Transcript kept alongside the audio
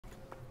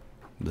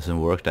Doesn't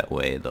work that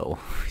way though.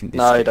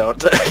 No, you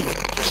don't.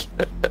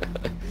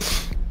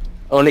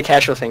 Only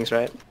casual things,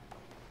 right?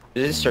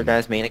 Is this your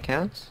guys' main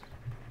accounts?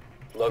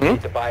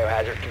 Locate the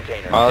biohazard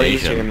container. All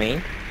these Asian. are your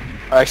main?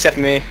 Except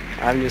me.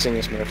 I'm using a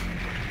Smurf.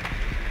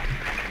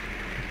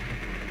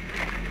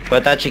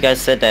 But I thought you guys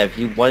said that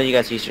if one of you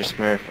guys use your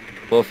Smurf,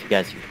 both of you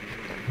guys use.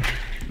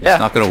 Yeah. It's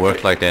not gonna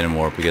work like that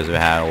anymore because we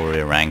have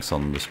already ranks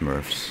on the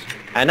Smurfs.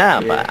 I know,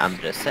 Yeah. but I'm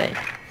just saying.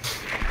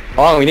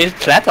 Oh, we need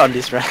flat on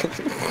this, right?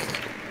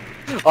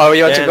 Oh,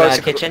 you want to Then, go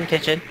to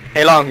kitchen?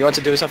 Hey, Long, you want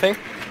to do something?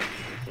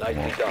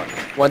 Nicely done.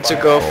 Want to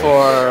go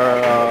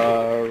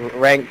for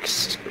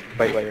ranks?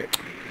 Wait.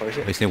 What is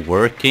it? Isn't it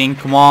working?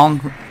 Come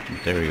on.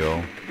 There we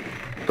go.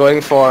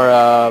 Going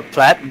for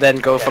plat, then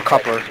go for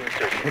copper.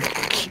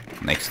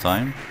 Next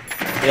time.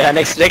 Yeah,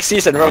 next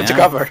season, road to Yeah,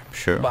 copper.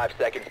 Sure. 5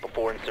 seconds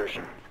before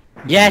insertion.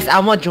 Yes, I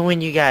want to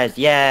join you guys.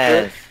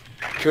 Yes.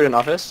 Shoot in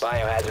office.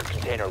 Biohazard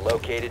container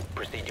located.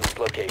 Proceed to its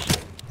location.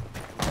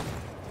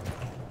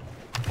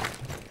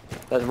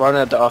 There's one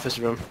at the office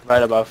room,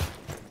 right above.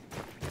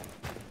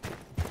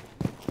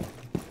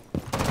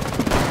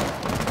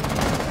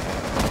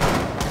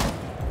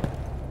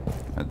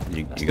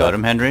 You got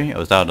him, Henry? Or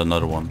was that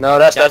another one? No,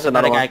 that's another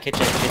Another one. guy,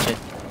 kitchen.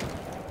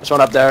 There's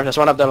one up there. There's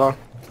one up there, Long.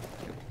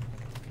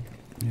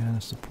 Yeah,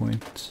 that's the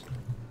point.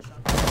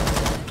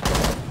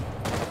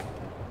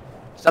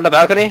 He's on the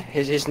balcony.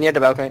 He's near the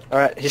balcony. All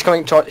right, he's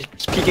coming toward.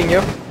 He's peeking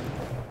you.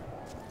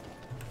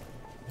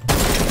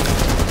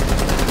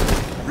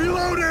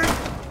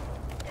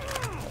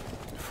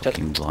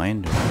 Fucking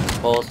blind.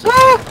 Pulse.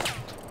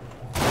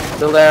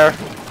 Still there.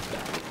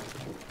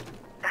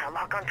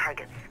 Lock on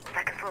targets.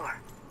 Second floor.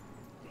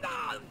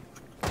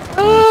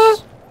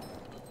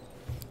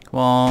 Come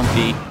on,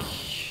 peek.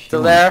 Still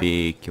You there? wanna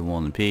peek, you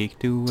wanna peek,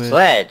 do it.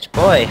 Sledge,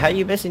 boy, how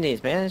you missing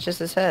these, man? It's just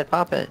his head.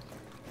 Pop it.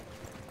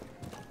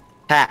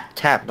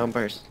 Tap, don't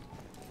burst.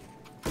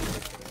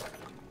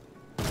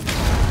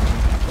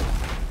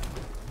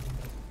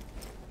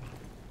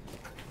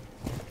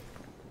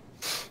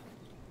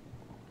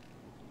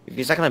 If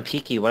he's not gonna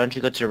peek you, why don't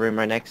you go to the room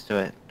right next to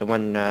it? The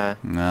one, Nah.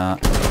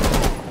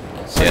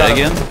 Say that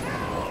again?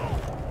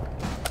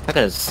 look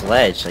at his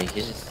sledge, like,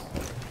 he's just...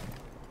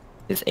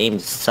 His aim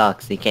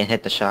sucks, he can't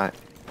hit the shot.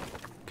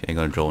 Okay,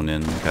 gonna drone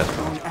in,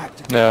 Casper.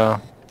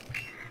 No.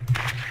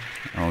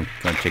 Oh,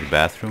 gonna check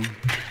bathroom.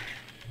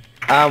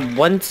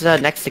 One's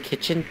next to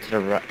kitchen, to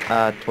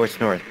the towards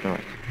north.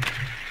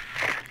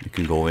 You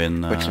can go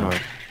in, Which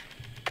north?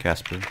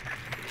 Casper.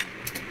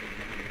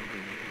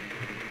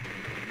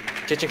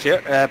 Kitchen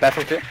clear.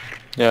 Bathroom clear.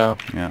 Yeah.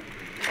 Yeah.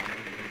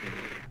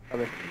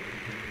 Okay.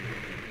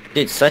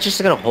 Dude, Sledge is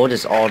gonna hold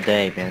this all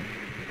day, man.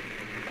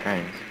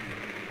 Alright.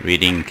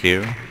 Reading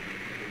clear.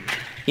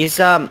 He's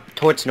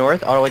towards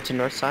north, all the way to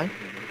north side.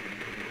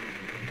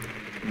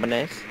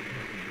 Nice.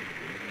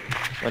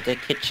 What the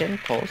kitchen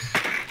pulse?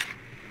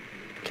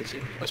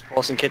 Kitchen. What's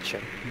pulse in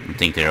kitchen? I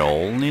think they're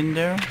all in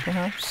there,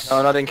 perhaps?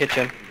 No, not in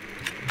kitchen.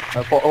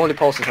 Only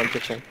pulse is on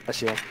kitchen. I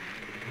see him.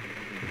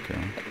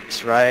 Okay.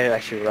 It's right,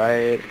 actually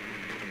right.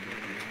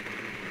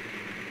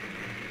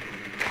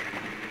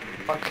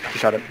 Fuck, he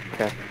shot it.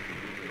 Okay.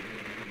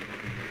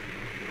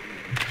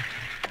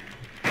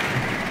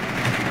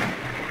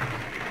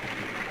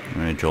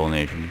 Alright, drone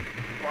Asian.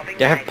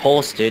 They have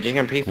pulse, dude. You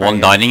can pre. One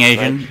dining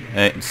Asian,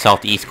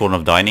 southeast corner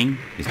of dining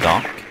is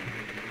dark.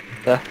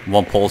 Yeah.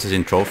 One pulse is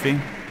in trophy.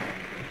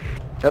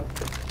 Yep.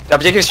 The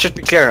objectives should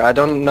be clear. I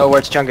don't know where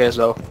the chunk is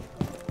though.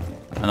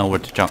 I know where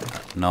to jump.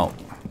 No.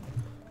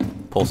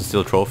 Pulse is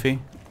still trophy.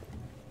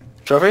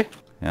 Trophy?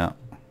 Yeah.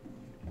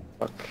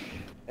 Fuck.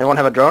 Anyone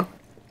have a drone?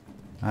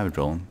 I have a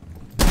drone.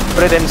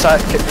 Put it inside.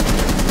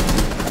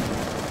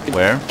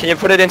 Where? Can you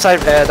put it inside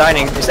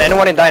dining? Is there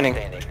anyone in dining?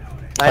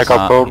 I Nice.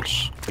 got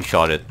pokes. We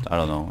shot it. I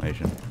don't know,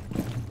 Asian.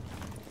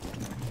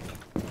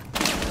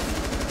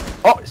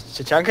 Oh,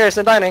 the chunker is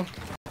in dining.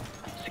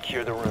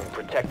 Secure the room.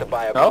 Protect the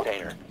bio No?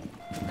 container.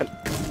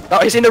 No,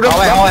 he's in the room.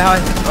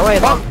 Oh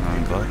wait, long.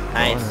 Oh god.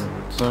 Nice.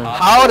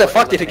 How the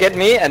fuck did he get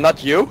me and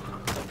not you?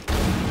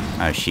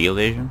 I have shield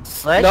Asian?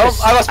 Sledge No,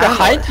 is I was armor.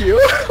 behind you.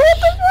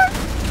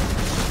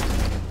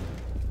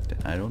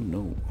 I don't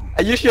know.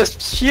 I used your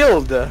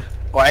shield.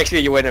 Well,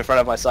 actually, you went in front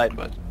of my side,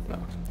 but no.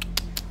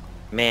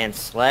 Man,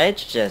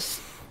 Sledge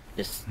just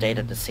stayed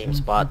at the same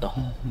spot the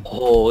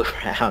whole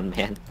round,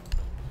 man.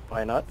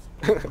 Why not?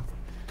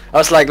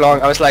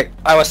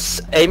 I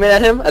was aiming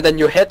at him, and then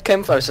your head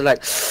came. I was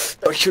like,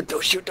 don't shoot,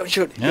 don't shoot, don't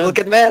shoot. Yeah. You'll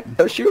get mad.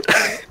 Don't shoot.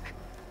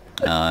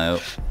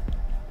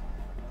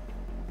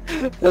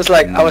 It was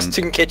like I was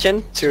in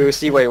kitchen to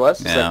see where he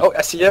was. It's Yeah. like, oh,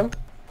 I see him.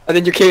 And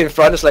then you came in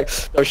front. It's like,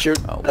 don't shoot.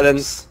 Oh, and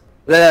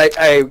then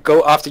I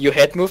go after your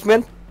head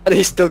movement, and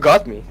he still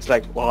got me. It's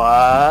like,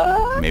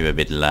 what? maybe a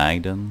bit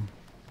lag then.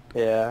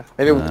 Yeah.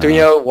 Maybe doing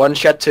your one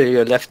shot to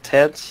your left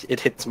head, it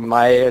hits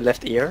my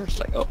left ear. It's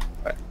like, oh,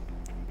 right.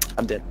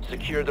 I'm dead.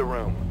 Secure the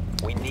room.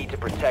 We need to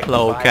protect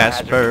Hello, the biohazard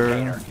Casper.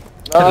 container.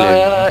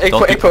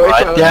 Don't be Echo.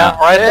 right there,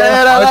 right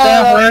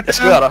there. It's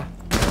good.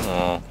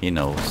 Oh, he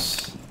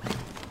knows.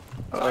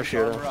 Oh,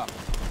 shoot.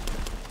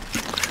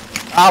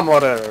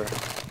 Armor.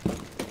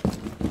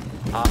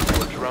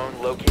 drone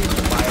located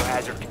the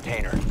biohazard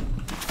container.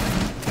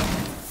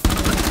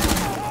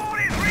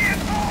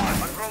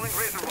 Unrolling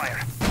razor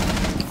wire.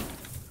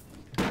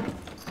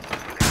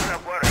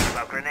 Stop worrying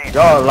about grenades.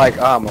 You're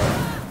like armor.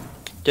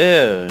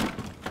 Dude.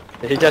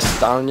 Did he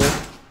just down you?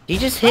 He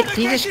just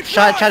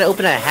tried to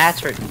open a hatch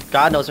for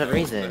God knows what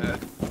reason.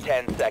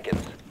 10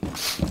 seconds.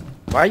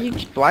 Why are you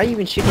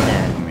even shooting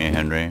that? Come here,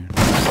 Henry.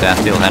 Stand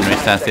still, Henry.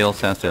 Stand still.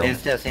 Stand still.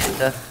 Stand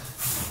still.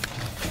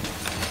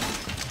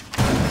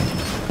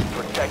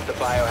 Protect the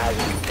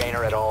biohazard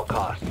container at all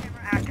costs.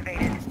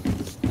 Activated.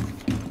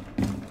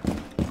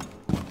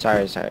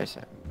 Sorry.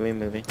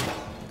 Moving.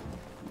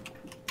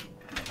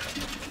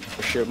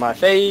 Shoot my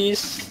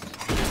face.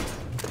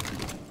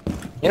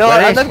 You know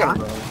what? I'm not gonna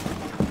roam.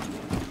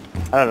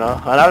 I don't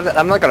know.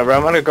 I'm not gonna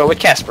roam. I'm gonna go with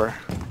Casper.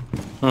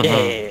 Yeah.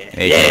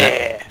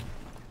 Hey,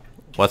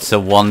 What's the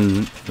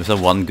one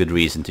good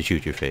reason to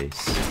shoot your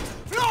face?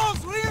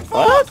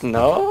 What?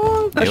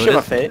 No. Don't shoot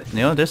my face.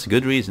 You know, there's a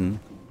good reason.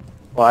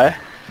 Why?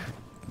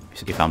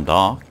 If I'm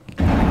dark,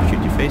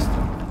 shoot your face.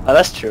 Oh,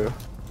 that's true.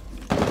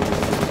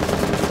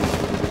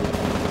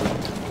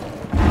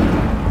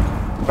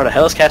 Where the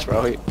hell is Casper?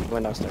 Oh, he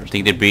went downstairs. I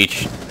think they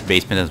breached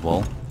basement as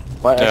well.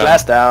 What? Yeah.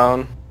 Glass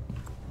down.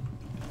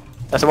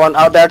 There's one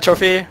out there,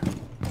 trophy.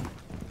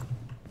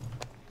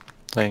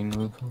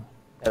 Playing.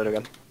 Ja, det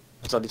kan.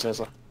 Så de tvær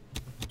så.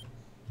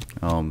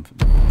 Oh,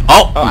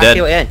 Oh, I'm I dead.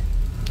 killed Ed.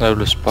 Jeg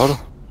blev spottet.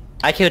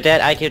 I killed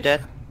dead.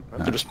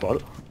 Bliver du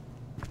spottet?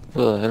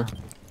 Hvad er det?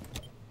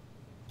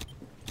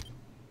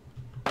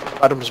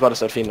 Bare du bliver spottet,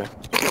 så er det fint nok.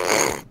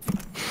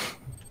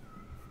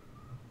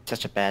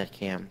 Such a bad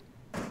cam.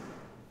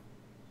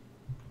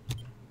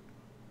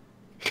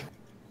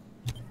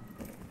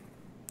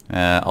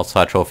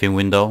 Outside trophy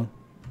window.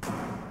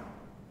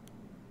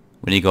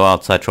 When you go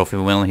outside trophy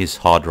window, he's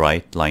hard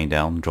right, lying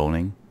down,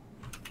 droning.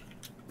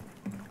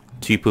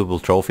 2 people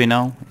trophy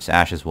now. It's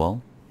Ash as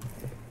well.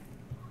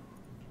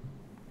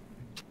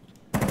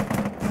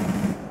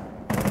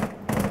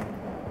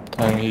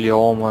 Der er en lige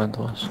over mig,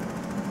 Andreas.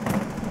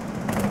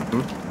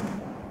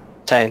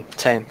 Tag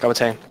en. Kom og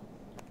tag en.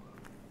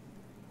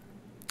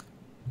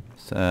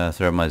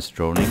 Therma is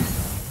droning.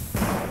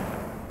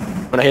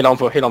 Hun er helt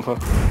ovenpå.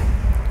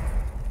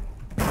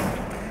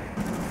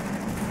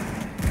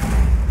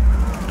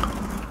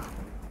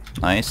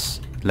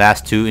 Nice.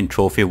 Last 2 in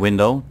trophy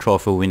window.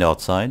 Trophy window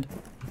outside.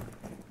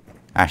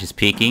 Ash is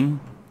peeking.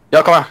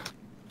 Jo, kom her.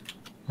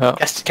 Ja.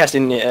 Kast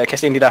ind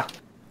lige der.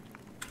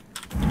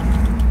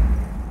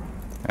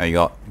 You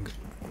got.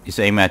 He's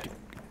aiming at.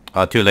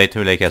 Too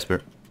late, Casper.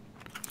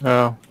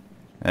 Ja.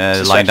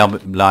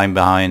 Lying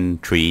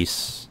behind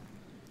trees.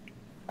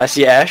 I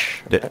see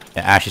Ash.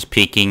 Ash is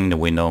peeking the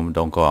window.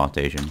 Don't go out,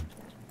 Asian.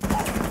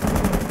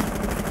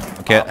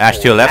 Okay, Ash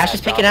to your left. Ash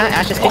is picking out.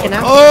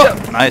 Oh,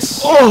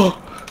 nice.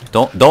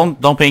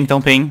 Don't ping.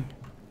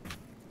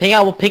 Ping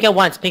out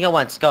once,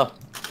 go.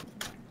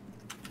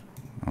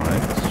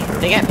 Alright, sure.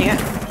 Ping out.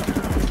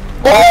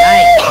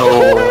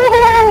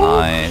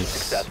 Nice.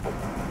 Successful.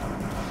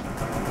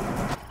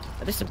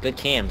 That is some good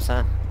cams,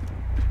 huh?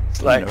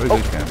 It's like, Very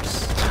good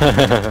camps.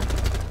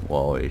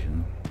 Whoa,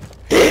 Asian.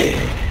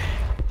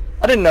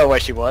 I didn't know where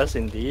she was,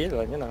 indeed,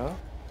 but you know.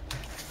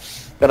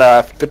 Got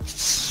a good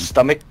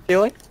stomach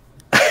feeling.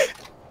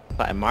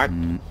 But Mark.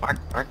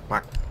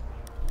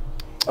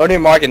 Only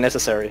marking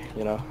necessary,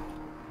 you know.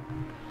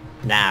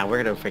 Nah,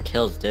 we're going for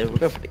kills, dude. We're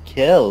going for the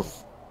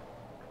kills.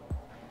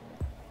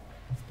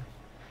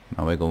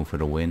 Now we're going for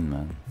the win,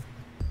 man.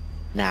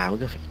 Nah, we're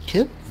going for the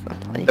kills.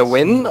 The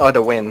win or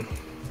the win?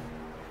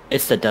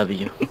 It's the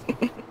W.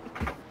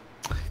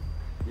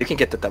 You can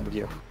get the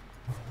W.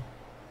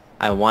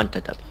 I want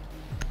the W.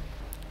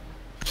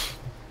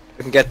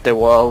 You can get the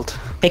world.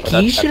 Hey,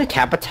 can you shoot a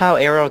capital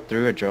arrow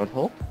through a drone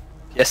hole?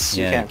 Yes,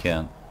 you Yeah, can. you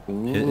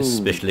can.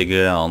 Especially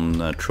good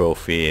on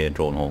trophy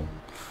drone hole.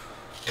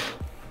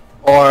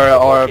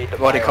 Or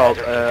what do you call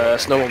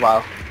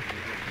snowmobile.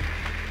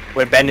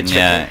 With bandit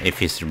tricking. Yeah, if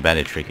he's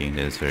bandit tricking,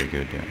 that's very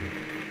good. Yeah.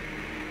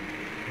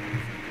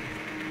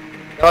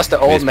 That was the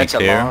old Please be meta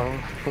clear.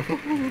 long.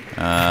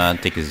 I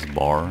think it's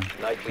bar.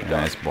 Nicely Yeah,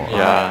 done. it's bar.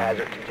 Yeah.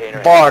 Biohazard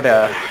container.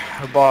 Border.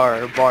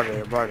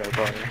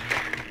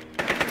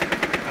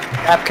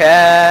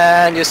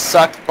 Capcan, you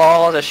suck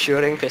balls at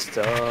shooting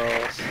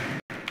pistols.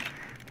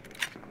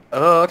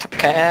 Oh,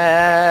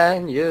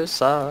 Capcan, you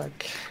suck.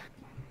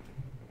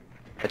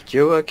 But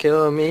you will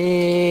kill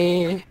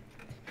me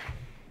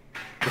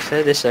if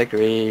I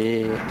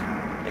disagree.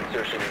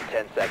 Insertion in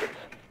 10 seconds.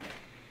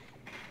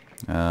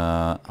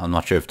 I'm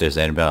not sure if there's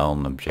anybody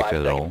on the 5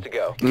 objective at all. seconds to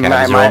go.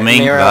 Cat is roaming, Blackbeard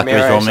is Mira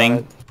is on roaming,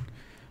 it.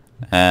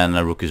 and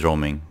Rook is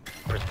roaming.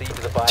 Proceed to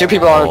the Two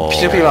people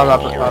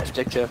biohazard. on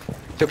objective.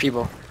 2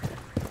 people.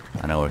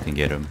 I know where to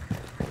get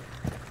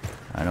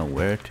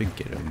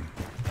him.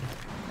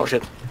 Oh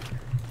shit.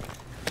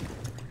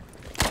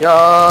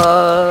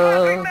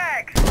 Yo!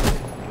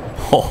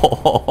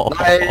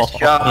 Nice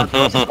shot.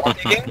 Was he spawn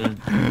peeking?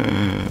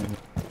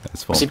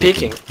 That's Was he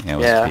peeking? Yeah. it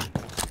was Yeah. peeking.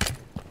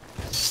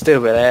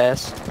 Stupid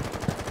ass.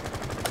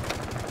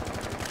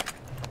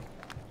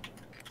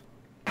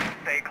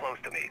 Stay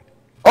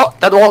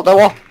That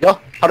wall. Ja,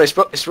 har du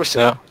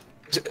explosive? Ja.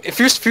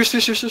 Fuse.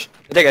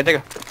 Jeg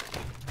dækker.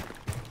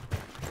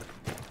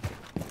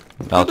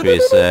 Valkyrie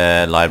is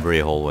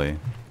library hallway.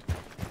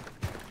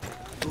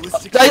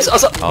 Nice,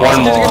 altså. Oh,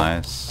 One more.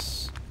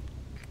 nice.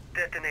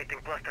 Detonating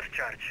cluster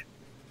charge.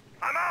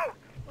 I'm out!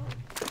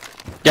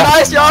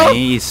 Nice, yo!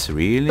 Nice,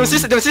 really? Det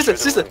var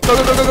sidste. Go.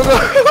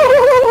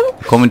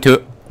 Coming to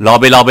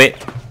lobby.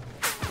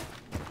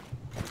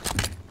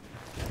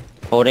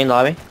 Holding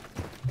lobby.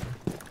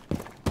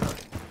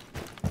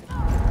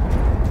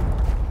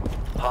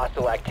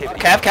 Hostile activity.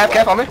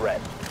 Cap on me.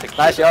 Threat.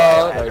 Secure Nice, the yo.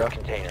 biohazard There you go.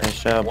 container.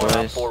 Nice job, One op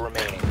boys. 4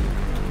 remaining.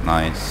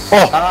 Nice.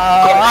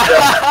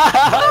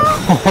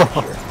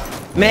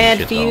 Man,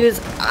 Shit,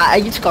 Fuse, I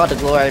you took all the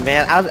glory,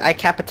 man. I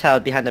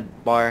capitalized behind the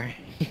bar.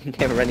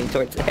 They were running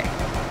towards there.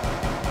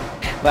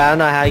 But I don't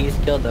know how you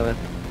killed them.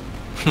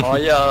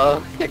 Ja.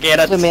 Jeg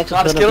gætter. Så mere til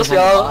Smarte skills,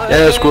 spiller jo. på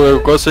Ja, jeg skulle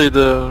jo godt se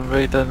det,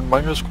 hvad den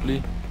mangler skulle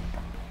lige.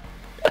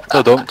 Det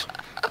var dumt.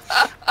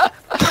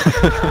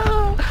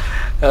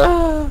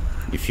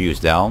 You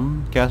fuse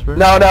down, Casper?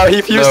 No,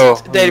 he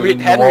fused. No, They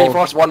had wall.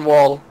 reinforced one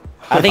wall.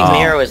 I think Oh.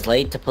 Mira was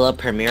late to pull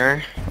up her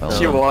mirror. Well,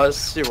 She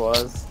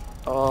was.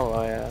 Oh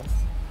my god.